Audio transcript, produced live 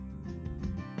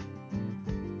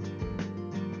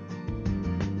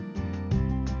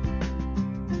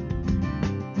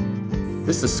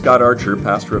This is Scott Archer,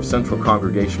 pastor of Central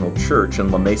Congregational Church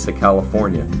in La Mesa,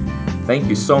 California. Thank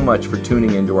you so much for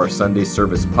tuning into our Sunday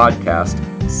service podcast,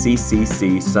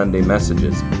 CCC Sunday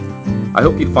Messages. I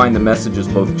hope you find the messages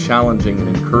both challenging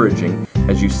and encouraging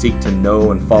as you seek to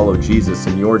know and follow Jesus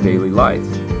in your daily life.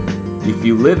 If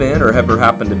you live in or ever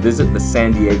happen to visit the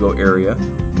San Diego area,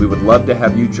 we would love to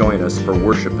have you join us for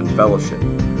worship and fellowship.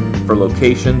 For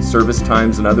location, service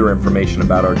times, and other information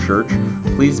about our church,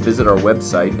 please visit our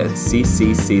website at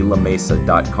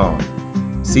ccclamesa.com.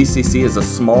 CCC is a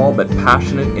small but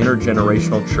passionate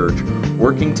intergenerational church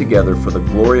working together for the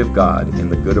glory of God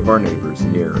and the good of our neighbors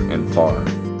near and far.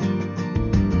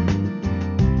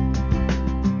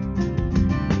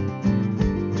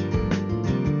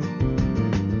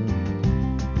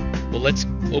 Well, let's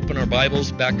open our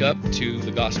Bibles back up to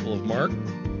the Gospel of Mark.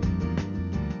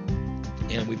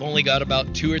 And we've only got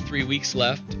about 2 or 3 weeks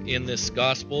left in this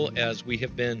gospel as we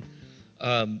have been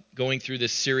going through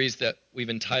this series that we've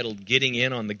entitled Getting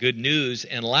In on the Good News.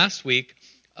 And last week,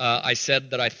 I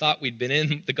said that I thought we'd been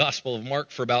in the Gospel of Mark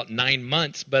for about 9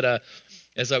 months. But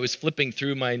as I was flipping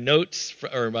through my notes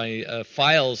or my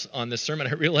files on this sermon,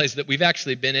 I realized that we've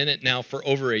actually been in it now for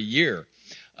over a year.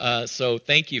 So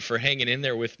thank you for hanging in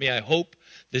there with me. I hope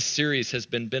this series has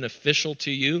been beneficial to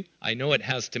you. I know it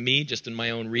has to me, just in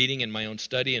my own reading and my own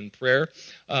study and prayer.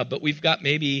 But we've got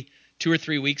maybe 2 or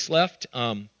 3 weeks left.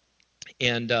 So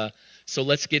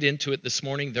let's get into it this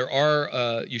morning.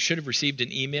 You should have received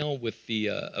an email with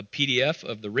a PDF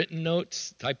of the written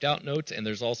notes, typed out notes, and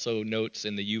there's also notes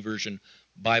in the YouVersion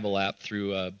Bible app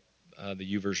through the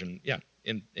YouVersion,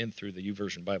 through the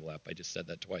YouVersion Bible app. I just said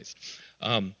that twice.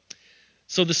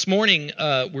 So this morning,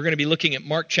 we're going to be looking at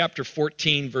Mark chapter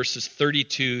 14, verses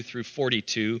 32 through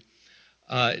 42.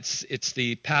 It's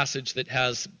the passage that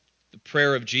has the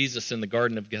prayer of Jesus in the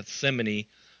Garden of Gethsemane.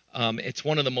 It's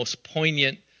one of the most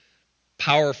poignant,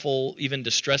 powerful, even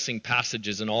distressing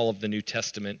passages in all of the New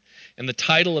Testament. And the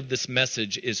title of this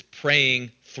message is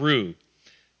Praying Through.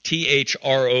 Through.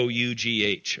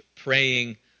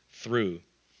 Praying Through.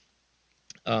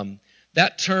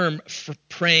 That term for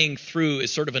praying through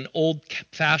is sort of an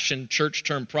old-fashioned church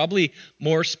term, probably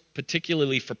more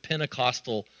particularly for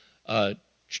Pentecostal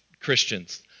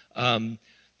Christians.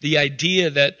 The idea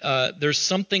that there's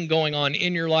something going on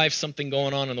in your life, something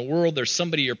going on in the world, there's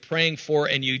somebody you're praying for,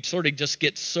 and you sort of just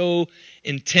get so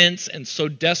intense and so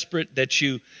desperate that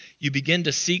you begin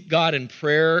to seek God in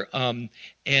prayer, and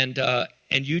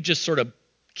you just sort of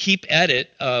keep at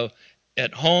it,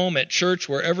 at home, at church,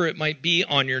 wherever it might be,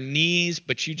 on your knees,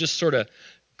 but you just sort of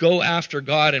go after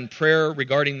God in prayer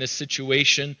regarding this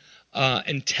situation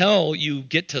until you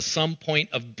get to some point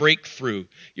of breakthrough.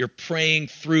 You're praying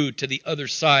through to the other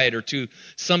side, or to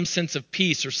some sense of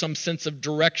peace, or some sense of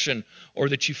direction, or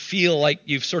that you feel like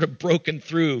you've sort of broken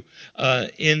through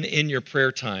in your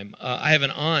prayer time. I have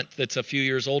an aunt that's a few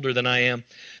years older than I am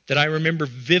that I remember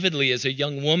vividly as a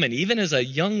young woman, even as a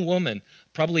young woman,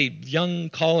 probably young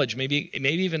college, maybe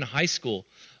even high school.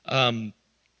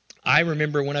 I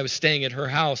remember when I was staying at her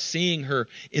house, seeing her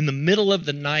in the middle of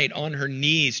the night on her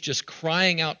knees, just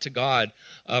crying out to God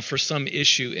for some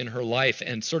issue in her life,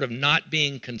 and sort of not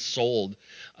being consoled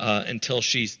until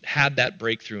she had that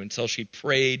breakthrough, until she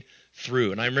prayed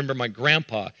through. And I remember my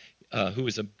grandpa, who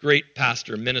was a great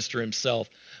pastor, minister himself,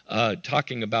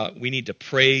 talking about we need to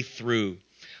pray through.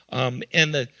 And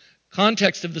the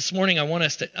context of this morning, I want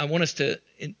us to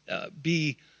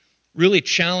be really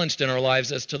challenged in our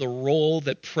lives as to the role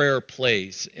that prayer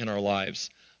plays in our lives,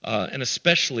 and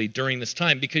especially during this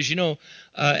time. Because,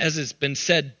 as has been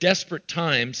said, desperate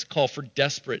times call for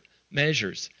desperate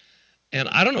measures. And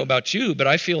I don't know about you, but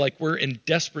I feel like we're in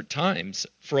desperate times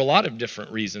for a lot of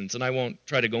different reasons, and I won't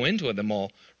try to go into them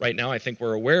all right now. I think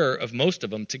we're aware of most of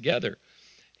them together.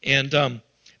 And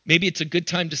maybe it's a good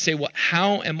time to say, well,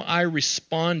 how am I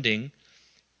responding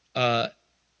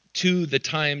to the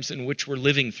times in which we're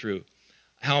living through?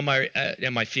 How am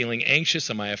I feeling anxious?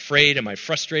 Am I afraid? Am I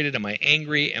frustrated? Am I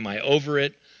angry? Am I over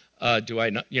it? Do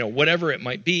I not, whatever it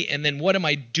might be. And then what am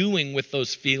I doing with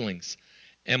those feelings?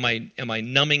 Am I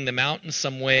numbing them out in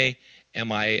some way?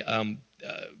 Am I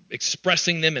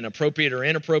expressing them in appropriate or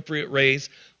inappropriate ways?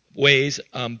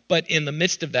 But in the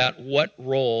midst of that, what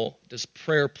role does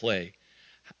prayer play?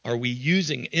 Are we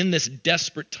using in this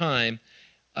desperate time?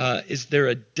 Is there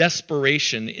a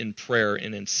desperation in prayer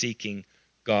and in seeking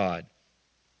God?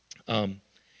 And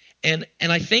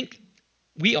I think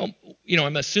we all,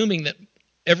 I'm assuming that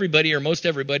everybody, or most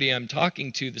everybody I'm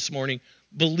talking to this morning,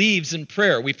 believes in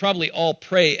prayer. We probably all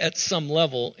pray at some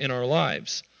level in our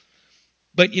lives.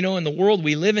 But, in the world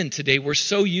we live in today, we're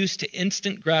so used to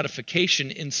instant gratification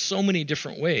in so many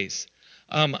different ways.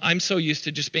 I'm so used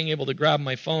to just being able to grab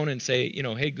my phone and say,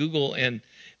 hey, Google, and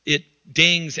it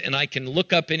dings, and I can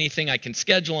look up anything. I can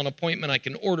schedule an appointment. I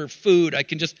can order food.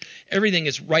 Everything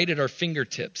is right at our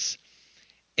fingertips.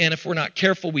 And if we're not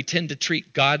careful, we tend to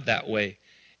treat God that way.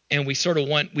 And we sort of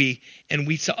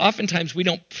so oftentimes we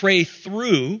don't pray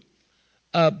through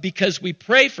because we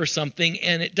pray for something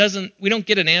and we don't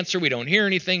get an answer. We don't hear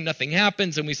anything. Nothing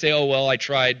happens. And we say, oh, well, I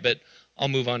tried, but I'll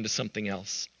move on to something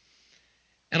else.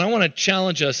 And I want to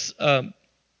challenge us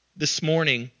this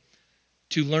morning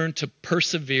to learn to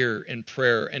persevere in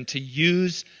prayer and to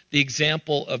use the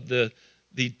example of the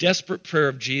desperate prayer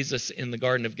of Jesus in the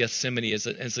Garden of Gethsemane as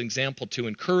an example to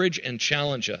encourage and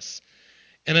challenge us.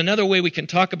 And another way we can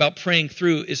talk about praying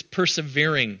through is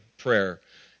persevering prayer.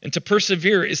 And to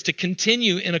persevere is to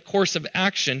continue in a course of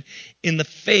action in the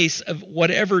face of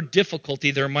whatever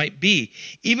difficulty there might be,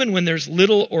 even when there's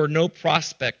little or no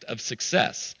prospect of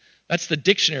success. That's the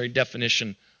dictionary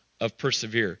definition of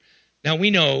persevere. Now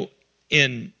we know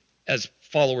as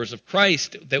followers of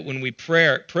Christ that when we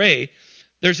pray,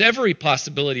 there's every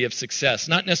possibility of success.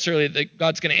 Not necessarily that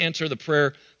God's going to answer the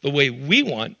prayer the way we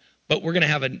want, but we're going to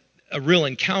have a real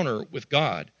encounter with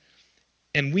God.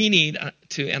 And we need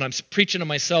to, and I'm preaching to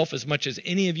myself as much as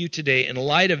any of you today, in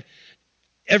light of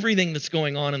everything that's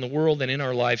going on in the world and in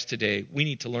our lives today, we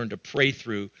need to learn to pray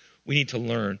through. We need to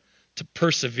learn to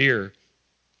persevere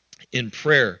in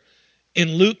prayer. In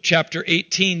Luke chapter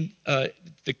 18,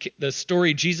 the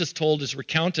story Jesus told is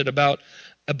recounted about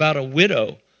a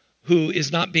widow who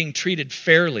is not being treated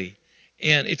fairly.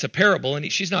 And it's a parable,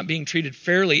 and she's not being treated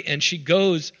fairly, and she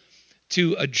goes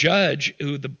to a judge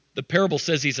who the parable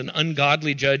says he's an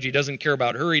ungodly judge. He doesn't care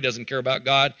about her. He doesn't care about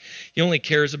God. He only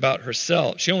cares about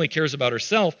herself. She only cares about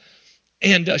herself.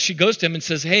 And she goes to him and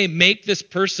says, hey, make this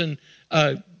person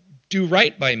do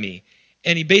right by me.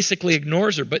 And he basically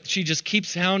ignores her, but she just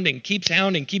keeps hounding,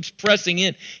 keeps pressing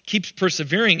in, keeps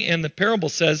persevering. And the parable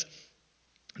says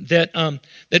that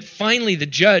finally the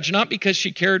judge, not because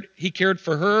he cared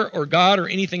for her or God or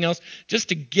anything else, just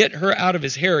to get her out of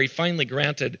his hair, he finally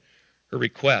granted her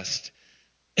request.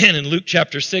 And in Luke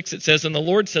chapter 6 it says, and the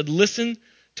Lord said, listen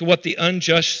to what the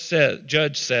unjust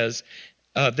judge says,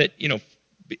 that,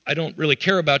 I don't really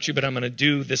care about you, but I'm going to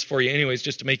do this for you anyways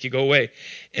just to make you go away.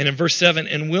 And in verse 7,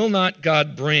 and will not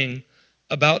God bring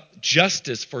about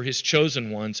justice for his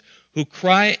chosen ones who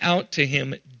cry out to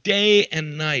him day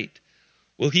and night?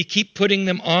 Will he keep putting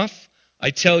them off? I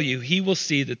tell you, he will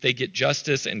see that they get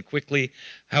justice and quickly.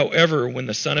 However, when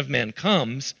the Son of Man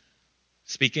comes,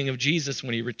 speaking of Jesus,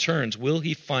 when he returns, will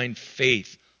he find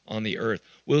faith on the earth?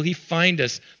 Will he find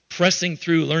us pressing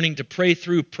through, learning to pray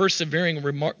through, persevering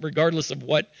regardless of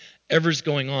whatever's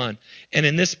going on? And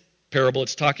in this parable,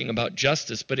 it's talking about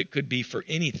justice, but it could be for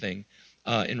anything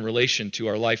in relation to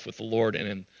our life with the Lord and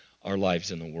in our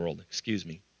lives in the world. Excuse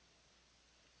me.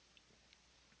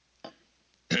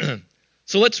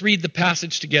 So let's read the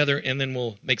passage together, and then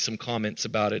we'll make some comments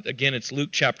about it. Again, it's Luke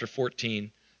chapter 14,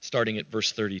 starting at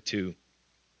verse 32.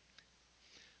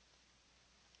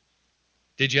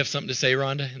 Did you have something to say,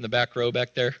 Rhonda, in the back row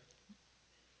back there?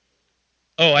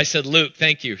 Oh, I said Luke.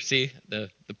 Thank you. See, the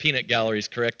peanut gallery is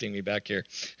correcting me back here.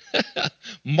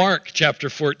 Mark chapter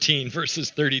 14, verses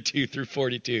 32 through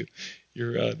 42.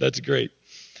 That's great.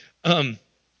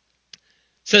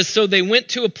 Says, so they went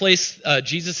to a place,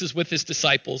 Jesus is with his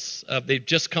disciples. They've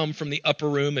just come from the upper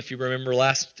room, if you remember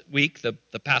last week, the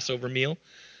Passover meal.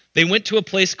 They went to a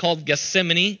place called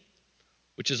Gethsemane,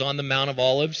 which is on the Mount of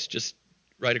Olives, just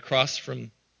right across from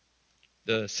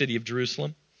the city of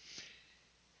Jerusalem.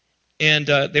 And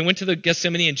they went to the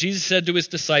Gethsemane, and Jesus said to his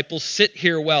disciples, sit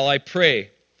here while I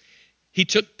pray. He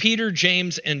took Peter,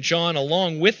 James, and John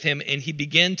along with him, and he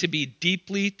began to be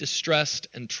deeply distressed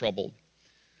and troubled.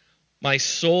 My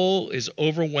soul is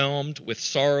overwhelmed with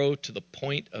sorrow to the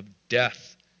point of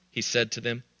death, he said to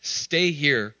them. Stay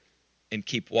here and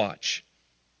keep watch.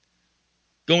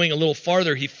 Going a little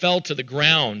farther, he fell to the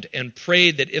ground and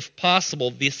prayed that if possible,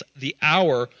 the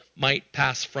hour might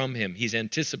pass from him. He's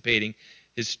anticipating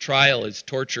his trial, his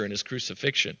torture, and his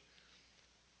crucifixion.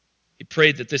 He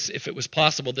prayed that if it was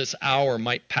possible, this hour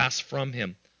might pass from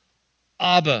him.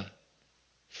 Abba,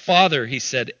 Father, he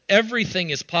said, everything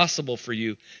is possible for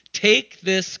you. Take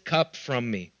this cup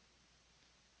from me.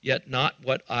 Yet not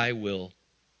what I will,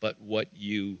 but what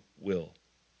you will.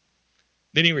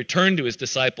 Then he returned to his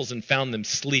disciples and found them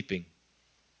sleeping.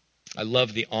 I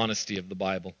love the honesty of the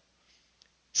Bible.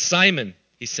 Simon,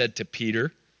 he said to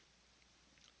Peter,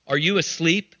 are you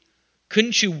asleep?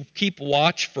 Couldn't you keep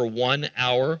watch for 1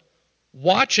 hour?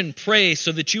 Watch and pray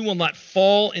so that you will not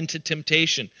fall into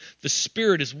temptation. The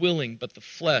spirit is willing, but the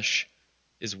flesh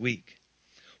is weak.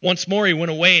 Once more he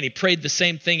went away and he prayed the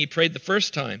same thing he prayed the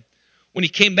first time. When he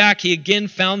came back, he again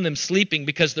found them sleeping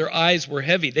because their eyes were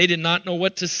heavy. They did not know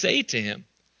what to say to him.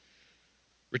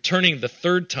 Returning the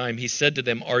third time, he said to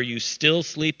them, "Are you still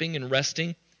sleeping and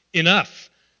resting? Enough!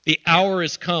 The hour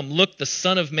is come. Look, the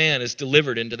Son of Man is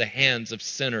delivered into the hands of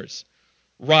sinners.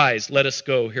 Rise, let us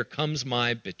go. Here comes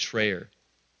my betrayer."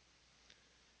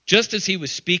 Just as he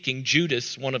was speaking,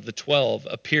 Judas, one of the 12,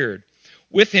 appeared.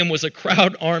 With him was a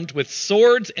crowd armed with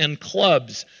swords and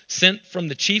clubs, sent from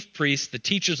the chief priests, the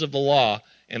teachers of the law,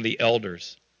 and the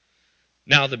elders.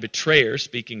 Now the betrayer,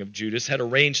 speaking of Judas, had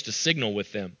arranged a signal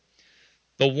with them.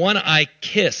 "The one I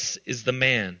kiss is the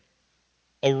man.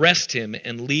 Arrest him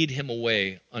and lead him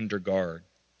away under guard."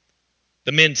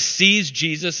 The men seized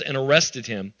Jesus and arrested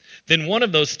him. Then one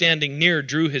of those standing near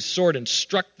drew his sword and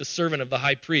struck the servant of the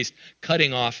high priest,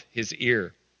 cutting off his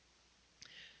ear.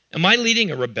 "Am I leading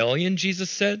a rebellion,"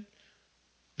 Jesus said,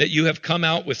 "that you have come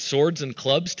out with swords and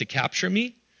clubs to capture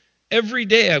me? Every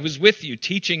day I was with you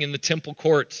teaching in the temple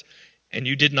courts, and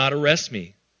you did not arrest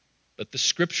me. But the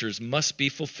scriptures must be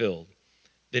fulfilled."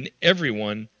 Then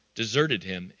everyone deserted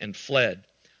him and fled.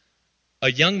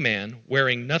 A young man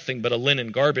wearing nothing but a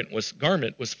linen garment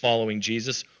was following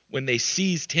Jesus. When they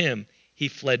seized him, he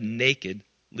fled naked,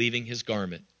 leaving his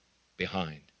garment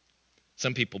behind.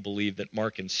 Some people believe that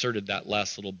Mark inserted that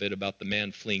last little bit about the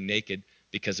man fleeing naked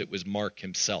because it was Mark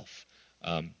himself.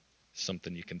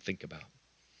 Something you can think about.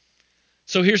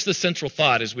 So here's the central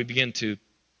thought as we begin to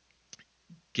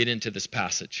get into this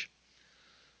passage.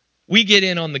 We get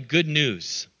in on the good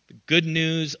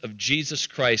news of Jesus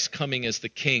Christ coming as the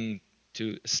King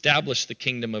to establish the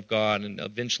kingdom of God and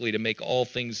eventually to make all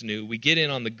things new. We get in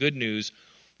on the good news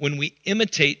when we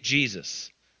imitate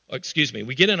Jesus.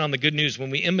 We get in on the good news when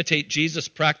we imitate Jesus'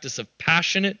 practice of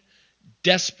passionate,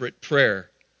 desperate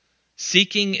prayer,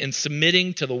 seeking and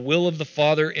submitting to the will of the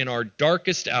Father in our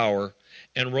darkest hour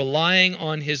and relying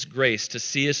on his grace to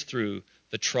see us through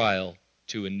the trial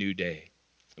to a new day.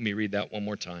 Let me read that one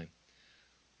more time.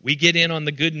 We get in on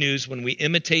the good news when we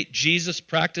imitate Jesus'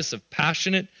 practice of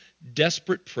passionate,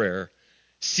 desperate prayer,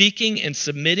 seeking and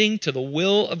submitting to the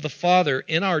will of the Father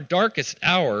in our darkest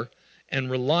hour and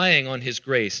relying on his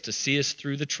grace to see us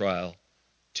through the trial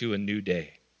to a new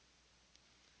day.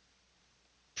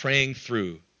 Praying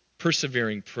through,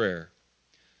 persevering prayer.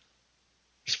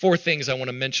 There's four things I want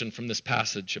to mention from this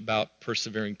passage about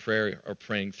persevering prayer or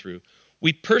praying through.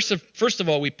 First of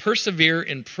all, we persevere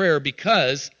in prayer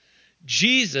because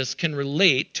Jesus can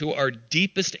relate to our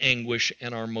deepest anguish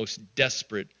and our most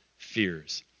desperate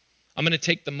fears. I'm going to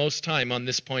take the most time on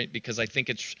this point because I think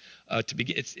it's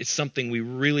something we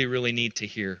really, really need to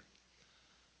hear.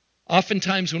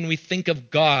 Oftentimes when we think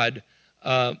of God,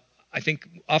 I think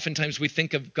oftentimes we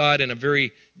think of God in a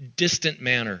very distant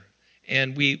manner,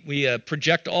 and we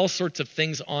project all sorts of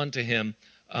things onto him,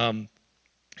 that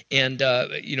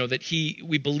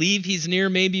we believe he's near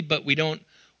maybe, but we don't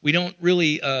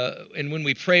really, and when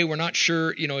we pray, we're not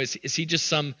sure, is he just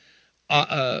some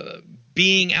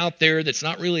being out there that's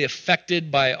not really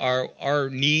affected by our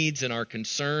needs and our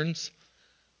concerns?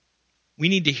 We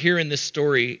need to hear in this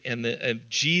story of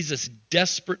Jesus'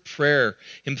 desperate prayer,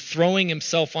 him throwing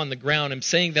himself on the ground, him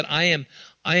saying that I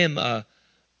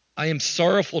am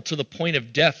sorrowful to the point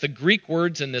of death. The Greek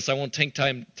words in this, I won't take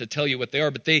time to tell you what they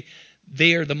are, but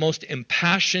they are the most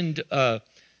impassioned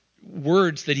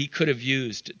words that he could have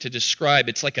used to describe.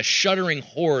 It's like a shuddering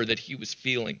horror that he was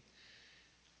feeling.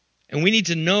 And we need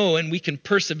to know, and we can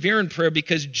persevere in prayer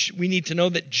because we need to know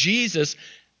that Jesus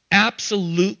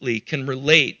absolutely can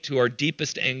relate to our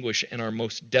deepest anguish and our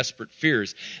most desperate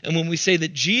fears. And when we say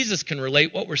that Jesus can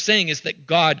relate, what we're saying is that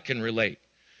God can relate,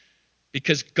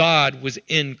 because God was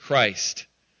in Christ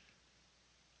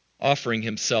offering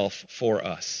himself for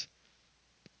us.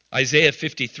 Isaiah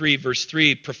 53 verse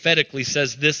 3 prophetically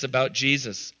says this about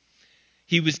Jesus.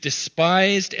 He was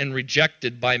despised and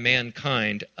rejected by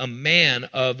mankind, a man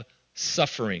of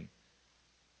suffering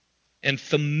and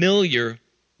familiar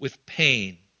with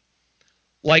pain.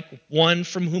 Like one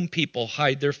from whom people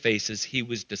hide their faces, he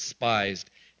was despised,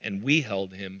 and we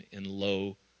held him in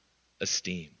low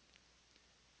esteem.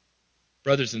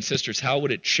 Brothers and sisters, how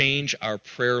would it change our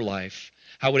prayer life?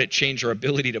 How would it change our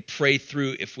ability to pray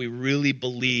through if we really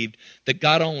believed that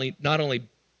God not only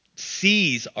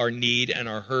sees our need and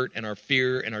our hurt and our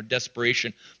fear and our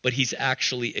desperation, but he's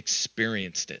actually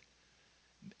experienced it?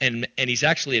 And he's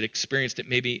actually experienced it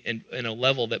maybe in a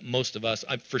level that most of us,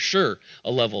 for sure, a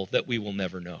level that we will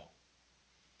never know.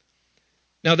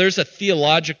 Now, there's a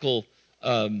theological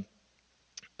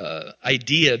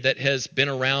idea that has been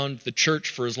around the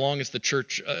church for as long as the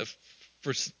church,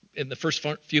 in the first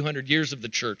few hundred years of the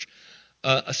church,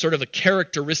 a sort of a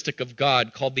characteristic of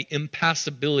God called the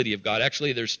impassibility of God.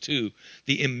 Actually, there's two: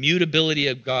 the immutability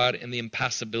of God and the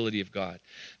impassibility of God.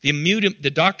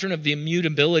 The doctrine of the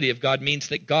immutability of God means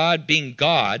that God, being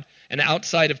God and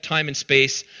outside of time and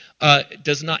space,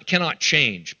 cannot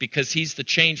change, because he's the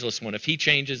changeless one. If he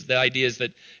changes, the idea is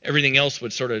that everything else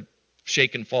would sort of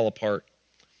shake and fall apart.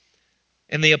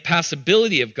 And the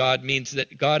impassibility of God means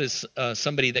that God is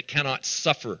somebody that cannot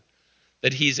suffer.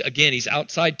 That he's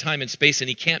outside time and space, and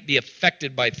he can't be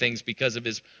affected by things because of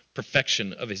his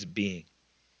perfection of his being.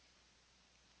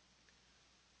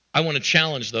 I want to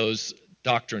challenge those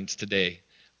doctrines today.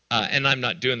 And I'm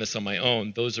not doing this on my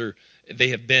own. They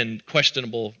have been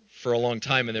questionable for a long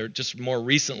time, and they're just more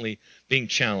recently being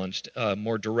challenged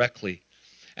more directly.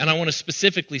 And I want to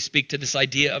specifically speak to this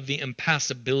idea of the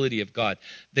impassibility of God,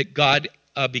 that God,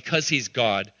 because he's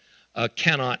God,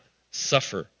 cannot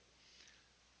suffer.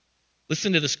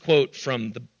 Listen to this quote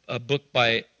from a book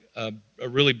by a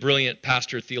really brilliant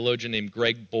pastor theologian named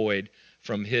Greg Boyd,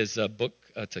 from his book.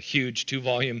 It's a huge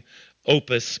 2-volume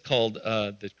opus called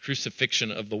The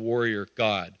Crucifixion of the Warrior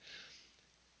God.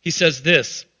 He says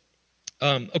this.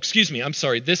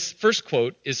 This first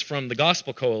quote is from the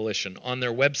Gospel Coalition on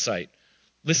their website.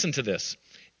 Listen to this.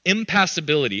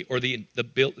 Impassibility, or the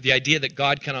idea that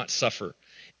God cannot suffer.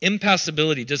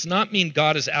 Impassibility does not mean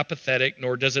God is apathetic,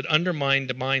 nor does it undermine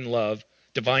divine love.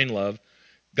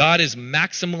 God is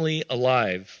maximally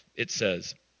alive, it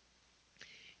says.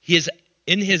 He is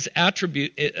in his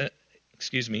attribute. He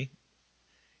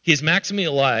is maximally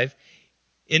alive.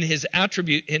 His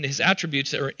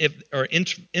attributes are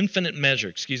infinite measure.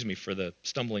 Excuse me for the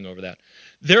stumbling over that.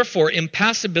 Therefore,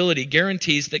 impassibility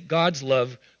guarantees that God's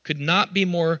love could not be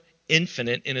more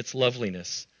infinite in its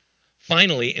loveliness.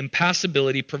 Finally,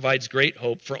 impassibility provides great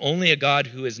hope, for only a God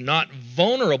who is not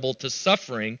vulnerable to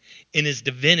suffering in his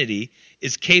divinity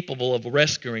is capable of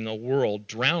rescuing a world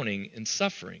drowning in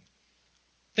suffering.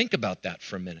 Think about that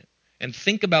for a minute. And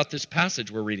think about this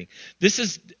passage we're reading. This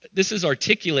is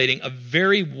articulating a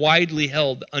very widely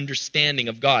held understanding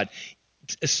of God,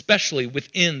 especially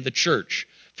within the church.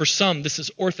 For some, this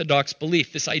is orthodox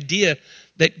belief, this idea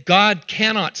that God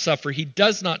cannot suffer, he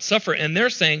does not suffer. And they're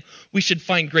saying we should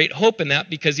find great hope in that,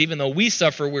 because even though we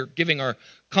suffer, we're giving our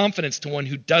confidence to one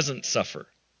who doesn't suffer.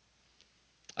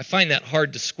 I find that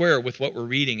hard to square with what we're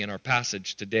reading in our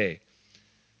passage today.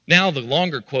 Now the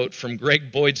longer quote from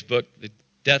Greg Boyd's book, The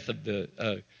Death of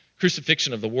the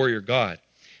Crucifixion of the Warrior God.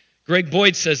 Greg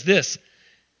Boyd says this: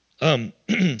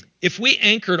 if we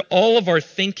anchored all of our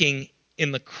thinking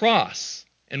in the cross,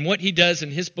 and what he does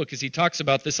in his book is he talks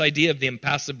about this idea of the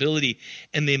impassibility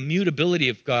and the immutability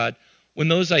of God. When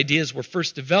those ideas were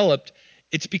first developed,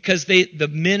 it's because the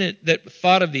minute that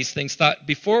thought of these things thought,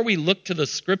 before we look to the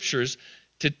scriptures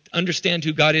to understand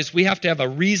who God is, we have to have a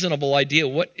reasonable idea,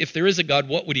 what if there is a God,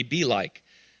 what would he be like?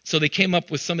 So they came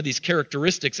up with some of these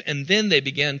characteristics, and then they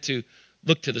began to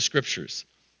look to the scriptures.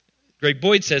 Greg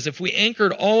Boyd says, if we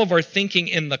anchored all of our thinking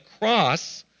in the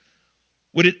cross,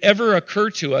 would it ever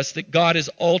occur to us that God is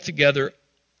altogether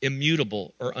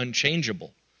immutable or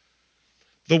unchangeable?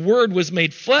 The Word was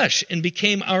made flesh and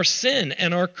became our sin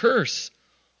and our curse.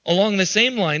 Along the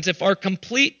same lines, if our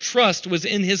complete trust was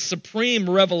in his supreme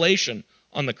revelation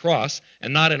on the cross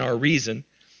and not in our reason,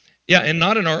 and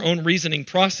not in our own reasoning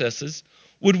processes,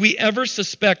 would we ever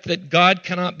suspect that God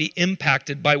cannot be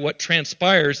impacted by what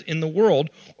transpires in the world,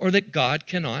 or that God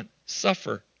cannot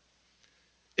suffer?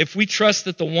 If we trust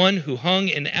that the one who hung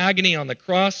in agony on the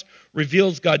cross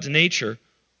reveals God's nature,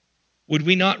 would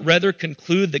we not rather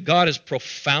conclude that God is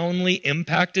profoundly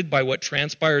impacted by what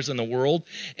transpires in the world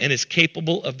and is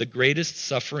capable of the greatest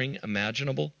suffering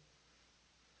imaginable?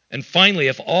 And finally,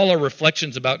 if all our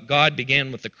reflections about God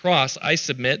began with the cross, I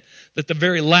submit that the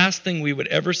very last thing we would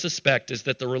ever suspect is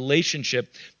that the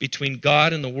relationship between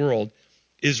God and the world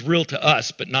is real to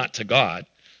us, but not to God.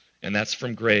 And that's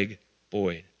from Greg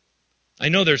Boyd. I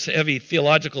know there's heavy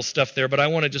theological stuff there, but I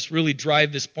want to just really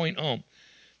drive this point home,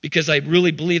 because I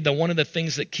really believe that one of the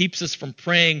things that keeps us from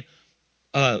praying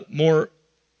more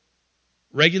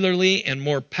regularly and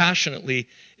more passionately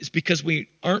is because we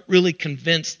aren't really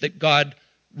convinced that God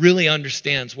really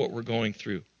understands what we're going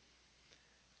through.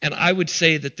 And I would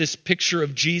say that this picture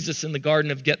of Jesus in the Garden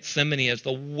of Gethsemane, as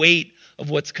the weight of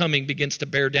what's coming begins to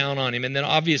bear down on him, and then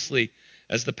obviously,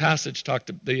 as the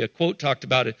quote talked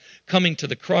about it, coming to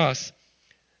the cross,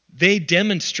 they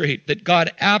demonstrate that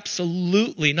God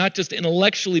absolutely, not just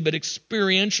intellectually, but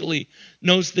experientially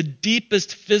knows the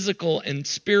deepest physical and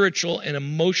spiritual and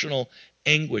emotional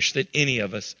anguish that any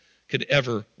of us could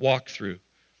ever walk through.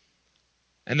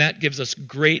 And that gives us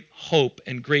great hope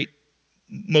and great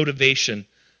motivation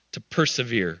to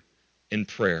persevere in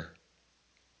prayer.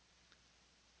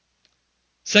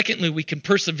 Secondly, we can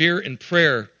persevere in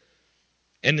prayer,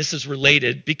 and this is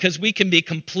related, because we can be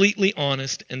completely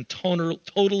honest and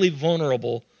totally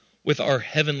vulnerable with our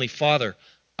Heavenly Father,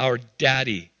 our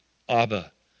Daddy,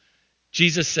 Abba.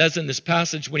 Jesus says in this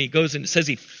passage when he goes and it says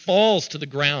he falls to the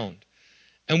ground.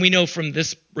 And we know from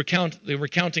this the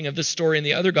recounting of this story in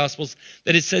the other Gospels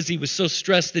that it says he was so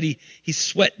stressed that he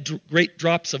sweat great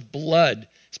drops of blood.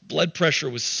 His blood pressure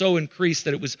was so increased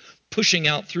that it was pushing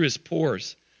out through his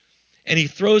pores. And he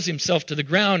throws himself to the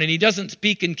ground, and he doesn't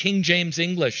speak in King James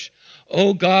English.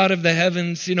 Oh, God of the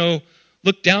heavens,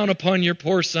 look down upon your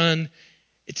poor son.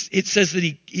 It says that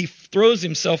he throws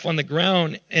himself on the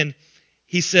ground, and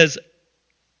he says,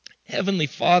 Heavenly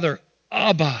Father,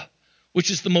 Abba,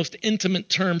 which is the most intimate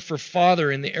term for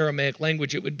father in the Aramaic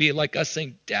language. It would be like us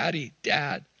saying, Daddy,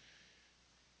 Dad,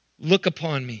 look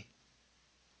upon me.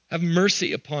 Have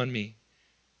mercy upon me.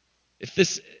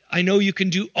 I know you can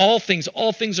do all things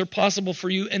are possible for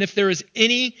you. And if there is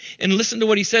any, and listen to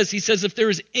what he says, if there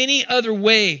is any other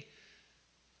way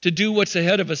to do what's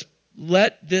ahead of us,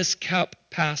 let this cup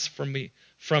pass from me.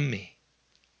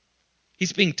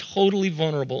 He's being totally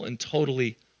vulnerable and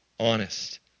totally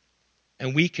honest.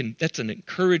 And that's an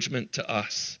encouragement to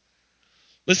us.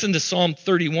 Listen to Psalm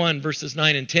 31, verses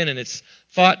 9 and 10, and it's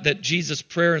thought that Jesus'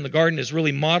 prayer in the garden is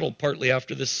really modeled partly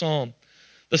after this psalm.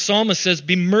 The psalmist says,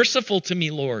 be merciful to me,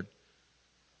 Lord,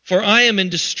 for I am in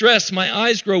distress. My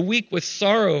eyes grow weak with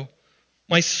sorrow,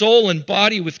 my soul and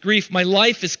body with grief. My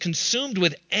life is consumed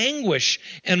with anguish,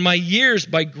 and my years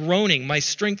by groaning. My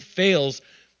strength fails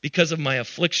because of my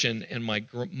affliction, and my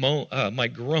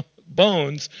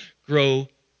bones grow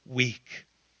weak.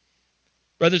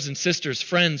 Brothers and sisters,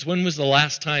 friends, when was the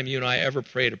last time you and I ever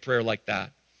prayed a prayer like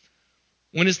that?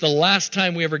 When is the last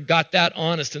time we ever got that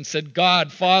honest and said,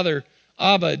 God, Father,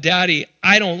 Abba, Daddy,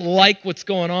 I don't like what's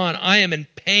going on. I am in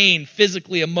pain,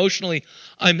 physically, emotionally.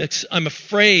 I'm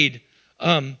afraid.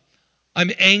 I'm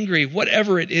angry,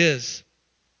 whatever it is.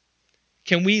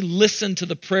 Can we listen to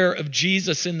the prayer of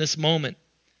Jesus in this moment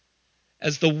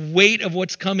as the weight of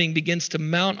what's coming begins to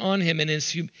mount on him and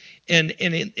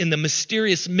in the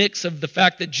mysterious mix of the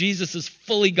fact that Jesus is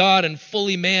fully God and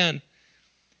fully man,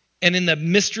 and in the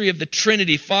mystery of the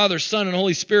Trinity, Father, Son, and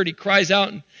Holy Spirit, he cries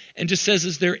out and just says,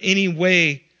 is there any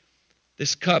way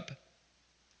this cup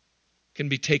can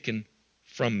be taken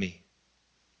from me?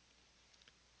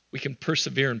 We can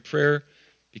persevere in prayer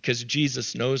because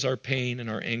Jesus knows our pain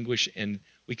and our anguish, and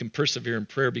we can persevere in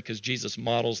prayer because Jesus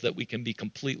models that we can be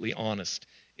completely honest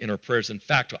in our prayers. In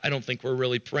fact, I don't think we're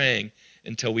really praying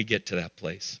until we get to that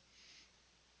place.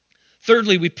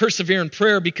 Thirdly, we persevere in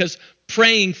prayer because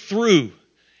praying through,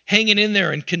 hanging in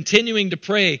there and continuing to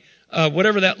pray,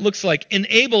 whatever that looks like,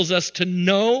 enables us to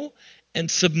know and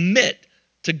submit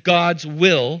to God's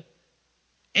will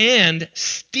and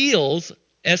steels,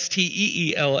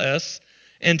 S-T-E-E-L-S,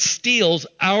 and steels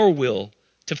our will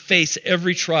to face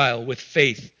every trial with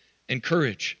faith and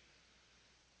courage.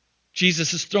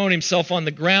 Jesus has thrown himself on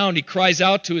the ground. He cries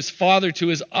out to his Father, to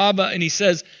his Abba, and he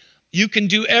says, you can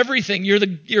do everything.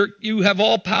 You have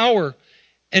all power.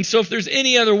 And so if there's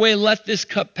any other way, let this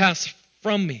cup pass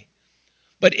from me.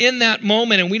 But in that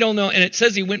moment, and we don't know, and it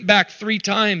says he went back 3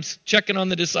 times checking on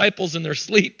the disciples in their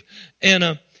sleep.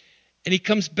 And he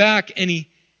comes back and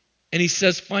he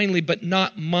says finally, but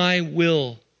not my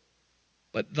will,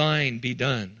 but thine be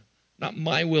done. Not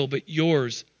my will, but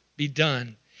yours be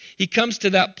done. He comes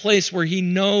to that place where he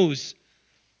knows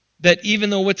that even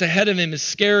though what's ahead of him is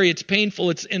scary, it's painful,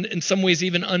 it's in some ways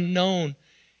even unknown,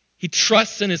 he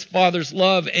trusts in his Father's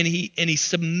love, and he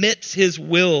submits his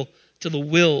will to the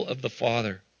will of the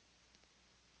Father.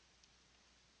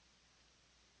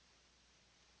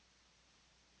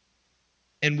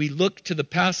 And we look to the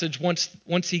passage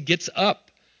once he gets up,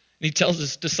 and he tells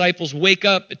his disciples, wake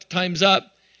up, it's time's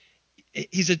up.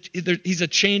 He's a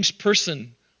changed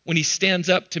person when he stands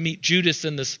up to meet Judas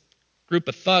and this group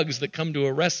of thugs that come to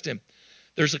arrest him.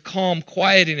 There's a calm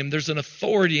quiet in him. There's an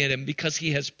authority in him because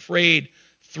he has prayed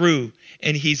through,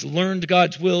 and he's learned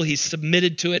God's will. He's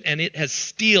submitted to it, and it has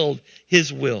steeled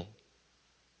his will.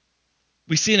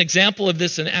 We see an example of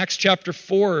this in Acts chapter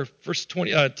 4, verse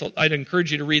 20. I'd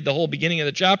encourage you to read the whole beginning of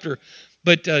the chapter.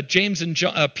 But James and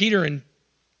Peter and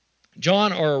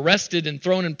John are arrested and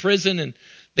thrown in prison, and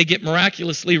they get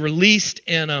miraculously released,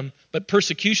 but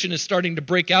persecution is starting to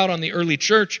break out on the early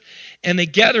church. And they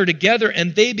gather together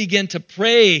and they begin to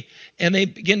pray. And they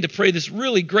begin to pray this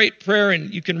really great prayer.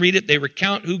 And you can read it. They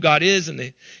recount who God is and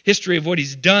the history of what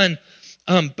he's done.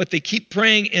 But they keep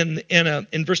praying. And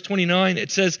in verse 29, it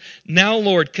says, now,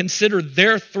 Lord, consider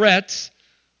their threats.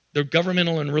 the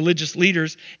governmental and religious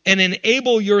leaders, and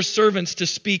enable your servants to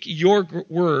speak your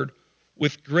word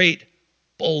with great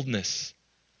boldness.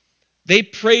 They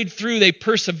prayed through, they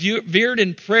persevered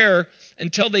in prayer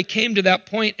until they came to that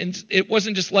point, and it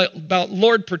wasn't just like about,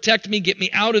 Lord, protect me, get me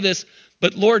out of this,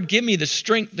 but Lord, give me the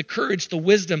strength, the courage, the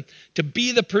wisdom to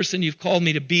be the person you've called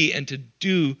me to be and to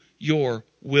do your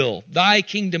will. Thy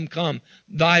kingdom come,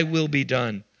 thy will be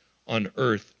done on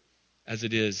earth as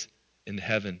it is in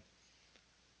heaven.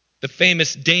 The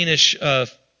famous Danish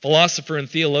philosopher and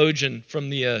theologian from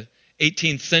the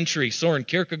 18th century, Søren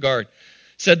Kierkegaard,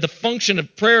 said the function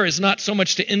of prayer is not so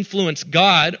much to influence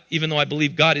God, even though I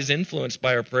believe God is influenced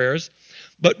by our prayers,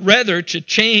 but rather to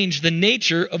change the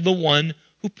nature of the one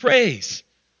who prays.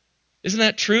 Isn't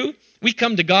that true? We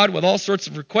come to God with all sorts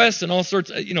of requests and all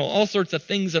sorts of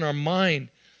things in our mind.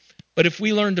 But if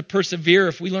we learn to persevere,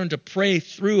 if we learn to pray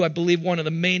through, I believe one of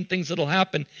the main things that'll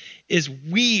happen is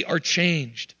we are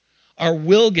changed. Our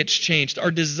will gets changed, our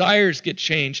desires get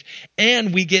changed,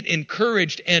 and we get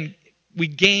encouraged and we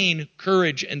gain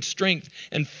courage and strength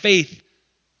and faith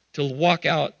to walk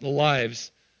out the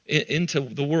lives into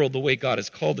the world the way God has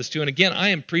called us to. And again, I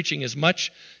am preaching as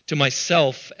much to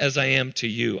myself as I am to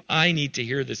you. I need to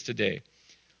hear this today.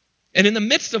 And in the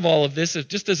midst of all of this,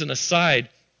 just as an aside,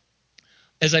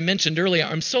 as I mentioned earlier,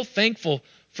 I'm so thankful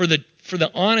for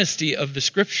the honesty of the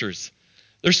Scriptures.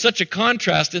 There's such a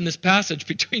contrast in this passage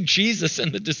between Jesus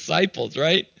and the disciples,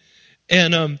 right?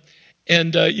 And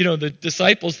the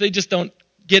disciples, they just don't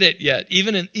get it yet.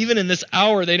 Even in this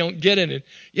hour, they don't get it. And,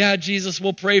 yeah, Jesus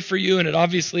will pray for you. And it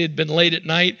obviously had been late at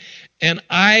night. And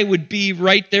I would be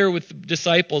right there with the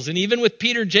disciples. And even with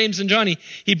Peter, James, and John,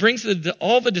 he brings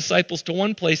all the disciples to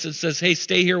one place and says, hey,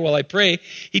 stay here while I pray.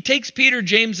 He takes Peter,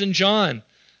 James, and John,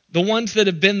 the ones that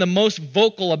have been the most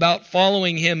vocal about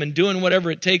following him and doing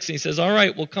whatever it takes. And he says, all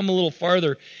right, we'll come a little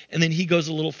farther. And then he goes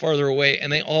a little farther away,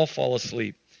 and they all fall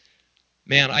asleep.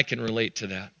 Man, I can relate to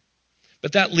that.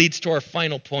 But that leads to our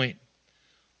final point.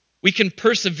 We can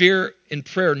persevere in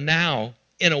prayer now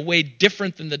in a way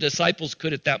different than the disciples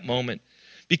could at that moment.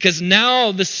 Because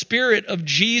now the Spirit of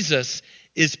Jesus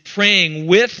is praying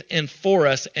with and for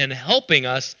us and helping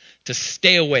us to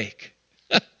stay awake.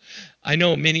 I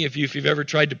know many of you, if you've ever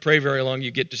tried to pray very long,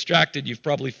 you get distracted. You've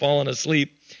probably fallen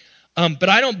asleep. But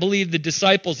I don't believe the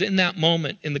disciples in that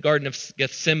moment in the Garden of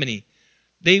Gethsemane,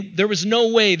 there was no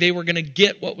way they were going to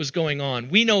get what was going on.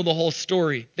 We know the whole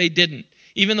story. They didn't.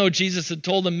 Even though Jesus had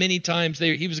told them many times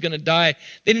he was going to die,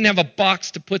 they didn't have a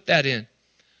box to put that in.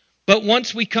 But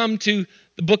once we come to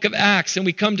the book of Acts and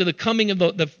we come to the coming of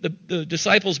the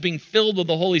disciples being filled with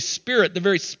the Holy Spirit, the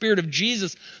very Spirit of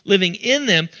Jesus living in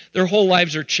them, their whole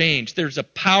lives are changed. There's a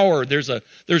power, there's a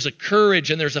courage,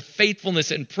 and there's a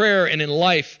faithfulness in prayer and in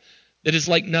life that is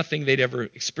like nothing they'd ever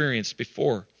experienced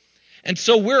before. And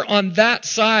so we're on that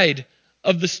side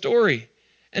of the story.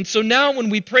 And so now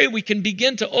when we pray, we can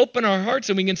begin to open our hearts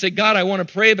and we can say, God, I want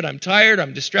to pray, but I'm tired,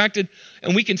 I'm distracted.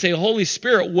 And we can say, Holy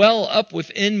Spirit, well up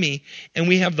within me. And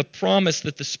we have the promise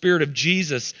that the Spirit of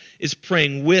Jesus is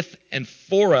praying with and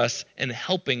for us and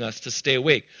helping us to stay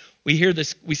awake. We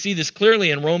see this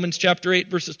clearly in Romans chapter 8,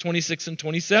 verses 26 and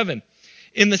 27.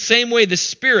 In the same way, the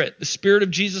Spirit of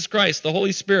Jesus Christ, the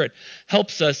Holy Spirit,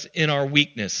 helps us in our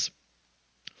weakness.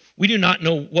 We do not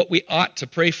know what we ought to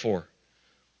pray for,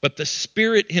 but the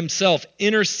Spirit himself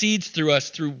intercedes through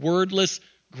us through wordless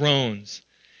groans.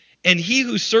 And he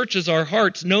who searches our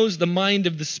hearts knows the mind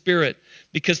of the Spirit,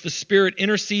 because the Spirit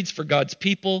intercedes for God's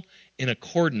people in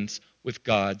accordance with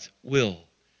God's will.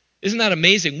 Isn't that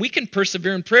amazing? We can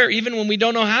persevere in prayer even when we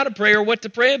don't know how to pray or what to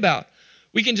pray about.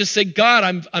 We can just say,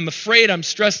 God, I'm afraid, I'm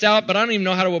stressed out, but I don't even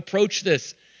know how to approach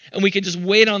this. And we can just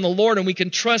wait on the Lord, and we can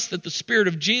trust that the Spirit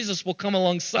of Jesus will come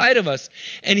alongside of us,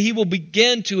 and he will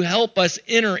begin to help us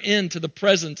enter into the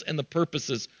presence and the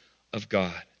purposes of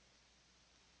God.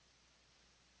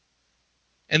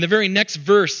 And the very next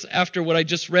verse after what I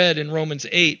just read in Romans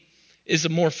 8 is a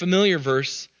more familiar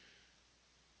verse.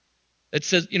 It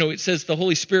says the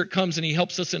Holy Spirit comes and he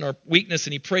helps us in our weakness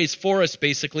and he prays for us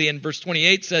basically. And verse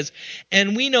 28 says,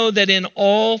 and we know that in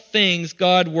all things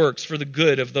God works for the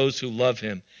good of those who love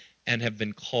him and have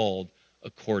been called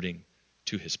according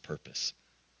to his purpose.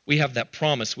 We have that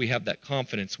promise. We have that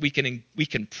confidence. We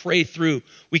can pray through.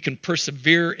 We can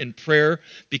persevere in prayer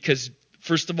because,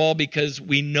 first of all, because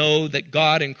we know that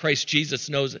God in Christ Jesus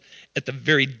knows at the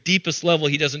very deepest level.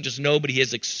 He doesn't just know, but he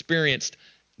has experienced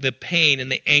the pain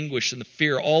and the anguish and the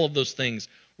fear, all of those things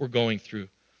we're going through.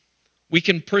 We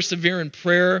can persevere in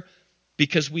prayer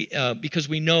because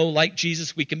we know, like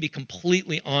Jesus, we can be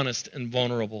completely honest and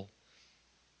vulnerable.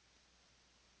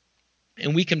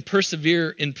 And we can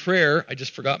persevere in prayer. I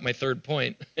just forgot my third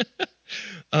point.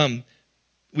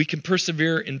 We can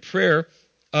persevere in prayer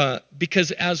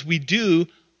because as we do,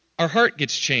 our heart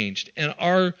gets changed, and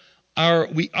our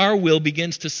will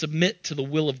begins to submit to the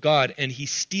will of God, and He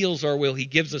steels our will. He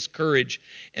gives us courage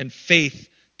and faith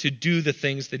to do the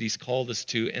things that He's called us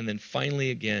to. And then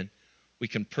finally, again, we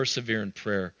can persevere in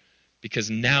prayer because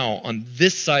now on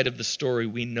this side of the story,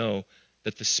 we know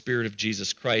that the Spirit of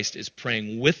Jesus Christ is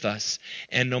praying with us.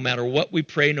 And no matter what we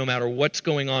pray, no matter what's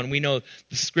going on, we know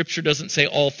the Scripture doesn't say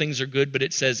all things are good, but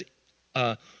it says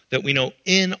that we know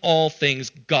in all things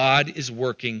God is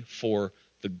working for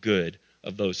the good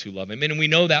of those who love Him. And we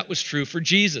know that was true for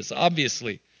Jesus,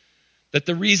 obviously. That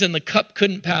the reason the cup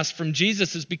couldn't pass from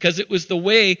Jesus is because it was the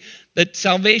way that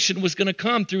salvation was going to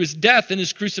come through His death and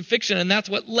His crucifixion, and that's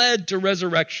what led to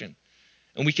resurrection.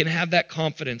 And we can have that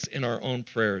confidence in our own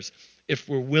prayers if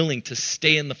we're willing to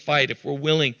stay in the fight, if we're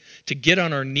willing to get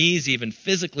on our knees even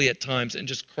physically at times and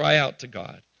just cry out to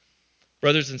God.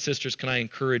 Brothers and sisters, can I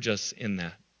encourage us in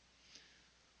that?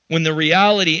 When the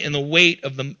reality and the weight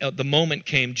of the moment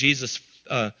came,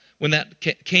 when that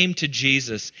came to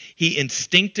Jesus, He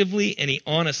instinctively and He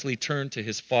honestly turned to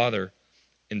His Father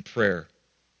in prayer.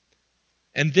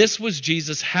 And this was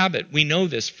Jesus' habit. We know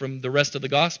this from the rest of the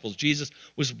Gospels. Jesus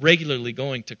was regularly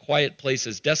going to quiet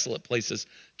places, desolate places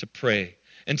to pray.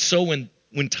 And so when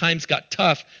times got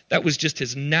tough, that was just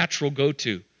His natural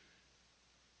go-to.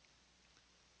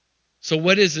 So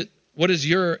what is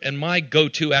your and my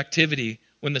go-to activity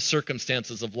when the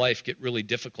circumstances of life get really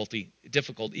difficult,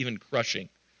 even crushing?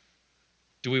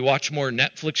 Do we watch more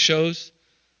Netflix shows?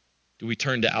 Do we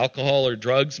turn to alcohol or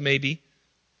drugs maybe?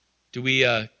 Do we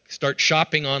start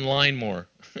shopping online more?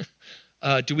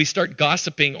 Do we start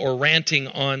gossiping or ranting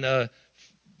on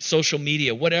social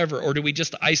media, whatever? Or do we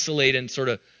just isolate and sort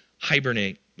of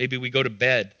hibernate? Maybe we go to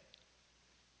bed.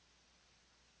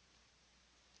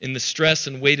 In the stress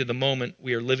and weight of the moment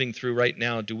we are living through right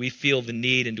now, do we feel the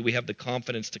need and do we have the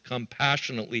confidence to come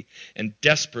passionately and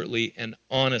desperately and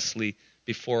honestly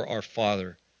before our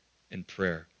Father in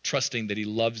prayer, trusting that He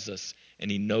loves us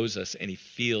and He knows us and He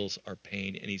feels our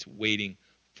pain and He's waiting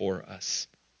for us?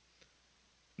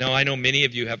 Now, I know many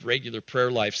of you have regular prayer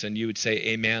lives and you would say,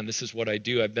 amen, this is what I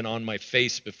do. I've been on my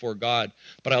face before God.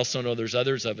 But I also know there's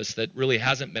others of us that really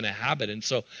hasn't been a habit. And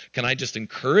so can I just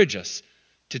encourage us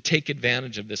to take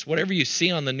advantage of this? Whatever you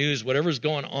see on the news, whatever's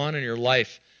going on in your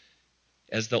life,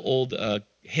 as the old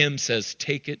hymn says,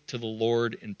 take it to the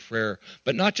Lord in prayer.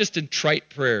 But not just in trite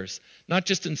prayers, not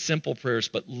just in simple prayers,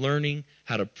 but learning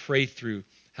how to pray through,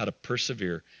 how to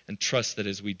persevere, and trust that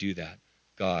as we do that,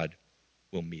 God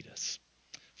will meet us.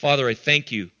 Father, I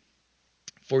thank You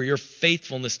for Your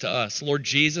faithfulness to us. Lord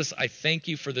Jesus, I thank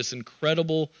You for this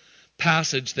incredible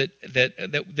passage that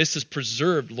this is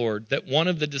preserved, Lord, that one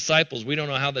of the disciples, we don't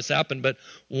know how this happened, but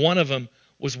one of them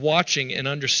was watching and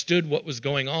understood what was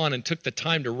going on and took the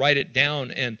time to write it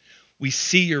down. And we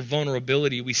see Your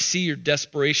vulnerability, we see Your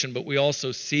desperation, but we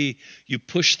also see You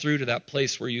push through to that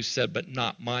place where You said, but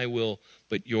not my will,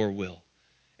 but Your will.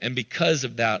 And because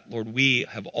of that, Lord, we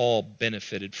have all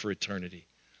benefited for eternity.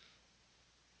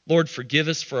 Lord, forgive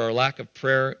us for our lack of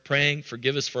praying.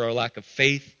 Forgive us for our lack of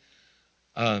faith.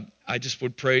 I just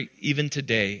would pray even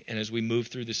today and as we move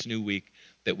through this new week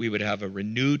that we would have a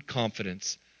renewed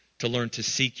confidence to learn to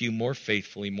seek You more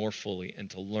faithfully, more fully, and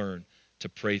to learn to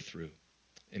pray through.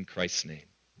 In Christ's name,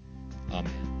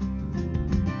 amen.